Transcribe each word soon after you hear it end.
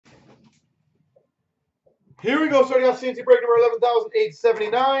Here we go, starting off CNC break number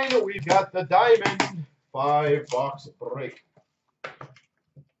 11,879. We've got the Diamond 5-box break.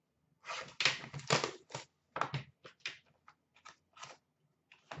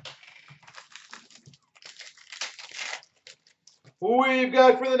 We've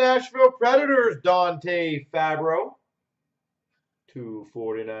got for the Nashville Predators, Dante Fabro.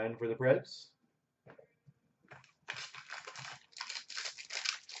 $2.49 for the Preds.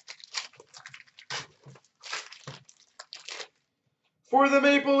 For the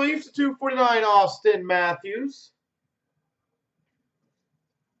Maple Leafs, $2.49, Austin Matthews.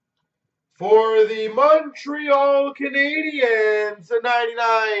 For the Montreal Canadiens,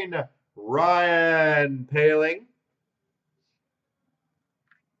 $99, Ryan Poehling.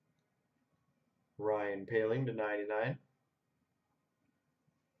 Ryan Poehling /99.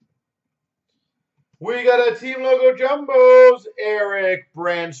 We got a team logo jumbos, Eric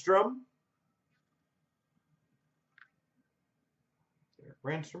Brandstrom.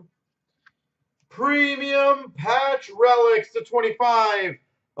 Premium patch relics /25,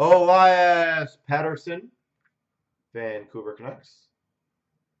 Elias Pettersson, Vancouver Canucks.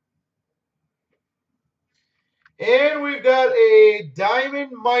 And we've got a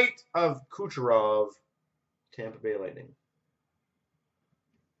Diamond Mite of Kucherov, Tampa Bay Lightning.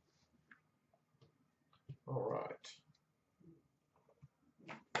 All right.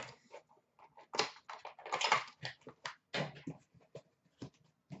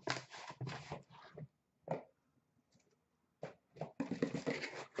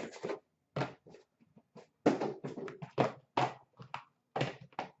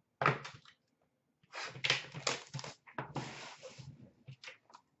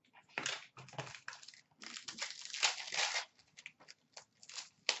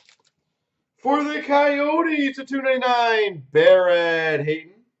 For the Coyotes, /299, Barrett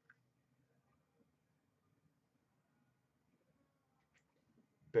Hayton.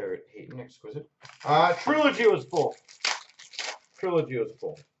 Barrett Hayton, exquisite. Trilogy was full. Trilogy was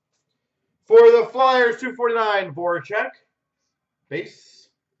full. For the Flyers, $2.49, Voracek. Base.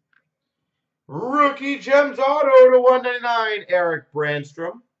 Rookie Gems Auto /199, Eric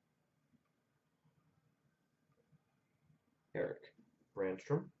Brandstrom. Eric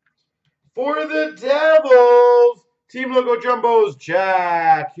Brandstrom. For the Devils, team logo jumbos,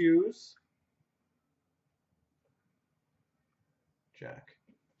 Jack Hughes. Jack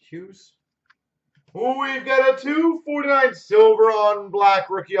Hughes. We've got a $2.49 silver on black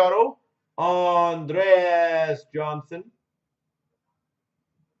rookie auto, Andreas Johnson.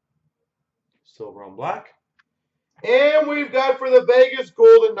 Silver on black. And we've got for the Vegas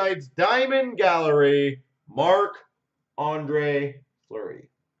Golden Knights Diamond Gallery, Marc-Andre Fleury.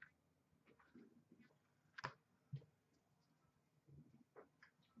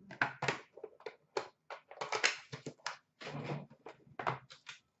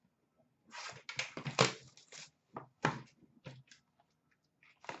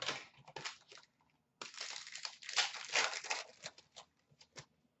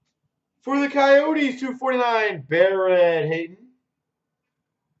 For the Coyotes, $2.49, Barrett Hayton.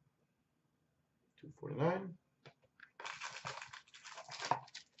 $2.49.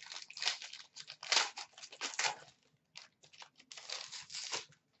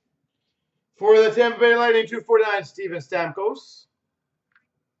 For the Tampa Bay Lightning, $2.49, Steven Stamkos.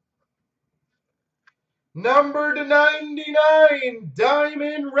 Number /99,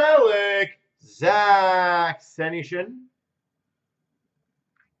 Diamond Relic, Zach Senyshyn.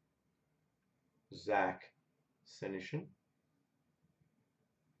 Zach Senyshyn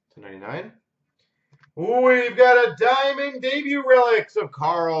 /99. We've got a Diamond Debut Relics of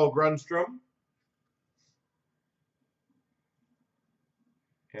Carl Grundstrom.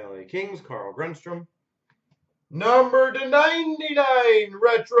 LA Kings, Carl Grundstrom. Number /99,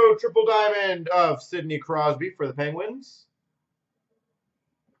 Retro Triple Diamond of Sidney Crosby for the Penguins.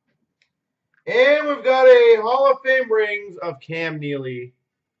 And we've got a Hall of Fame rings of Cam Neely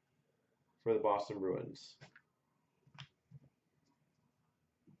for the Boston Bruins.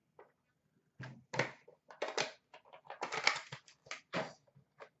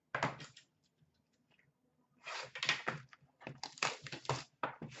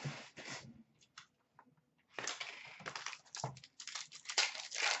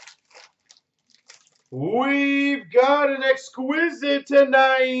 We've got an exquisite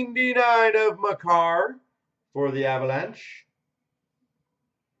 /99 of Makar for the Avalanche.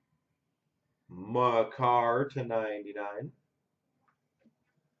 Makar /99.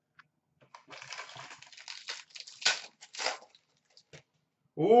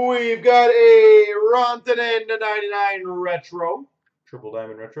 We've got a Rantanen /99 retro, triple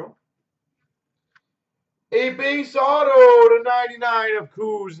diamond retro. A base auto to 99 of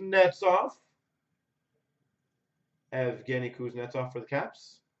Kuznetsov. Evgeny Kuznetsov for the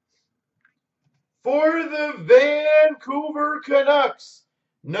Caps. For the Vancouver Canucks,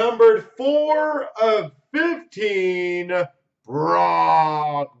 numbered 4 of 15,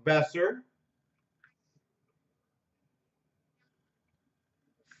 Brock Besser.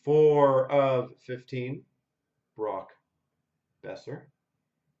 4 of 15, Brock Besser.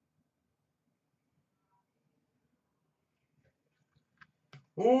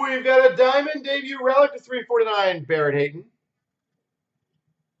 We've got a diamond debut relic to 349, Barrett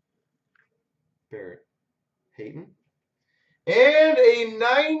Hayton. And a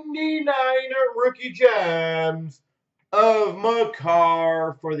 99 rookie gems of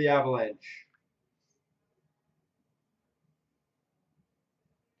Makar for the Avalanche.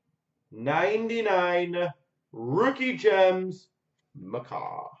 99 rookie gems,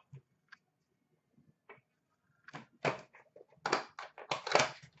 Makar.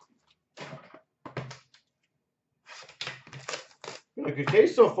 Been a good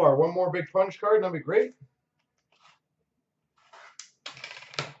case so far. One more big punch card, and that'd be great.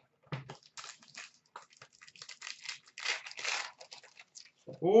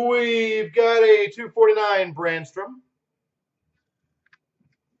 We've got a 249 Brandstrom.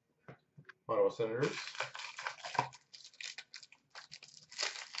 Ottawa Senators.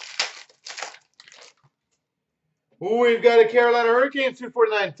 We've got a Carolina Hurricanes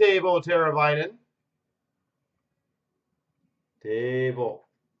 249 Teuvo Teravainen. Table.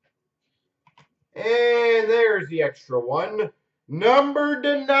 And there's the extra one. Numbered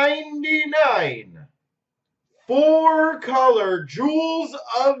to 99. 4-color Jewels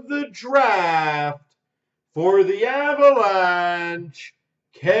of the Draft for the Avalanche,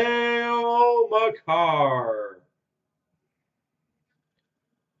 Cale Makar.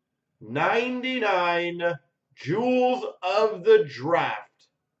 99 Jewels of the Draft,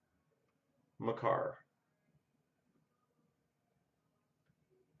 Makar.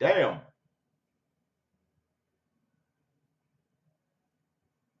 Damn.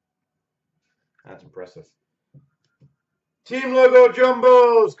 That's impressive. Team logo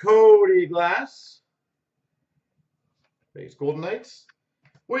jumbos, Cody Glass. Base Golden Knights.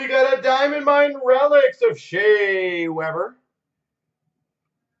 We got a Diamond Mine Relics of Shea Weber,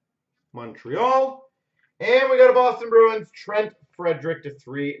 Montreal. And we got a Boston Bruins Trent Frederick to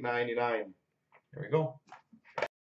 399. There we go.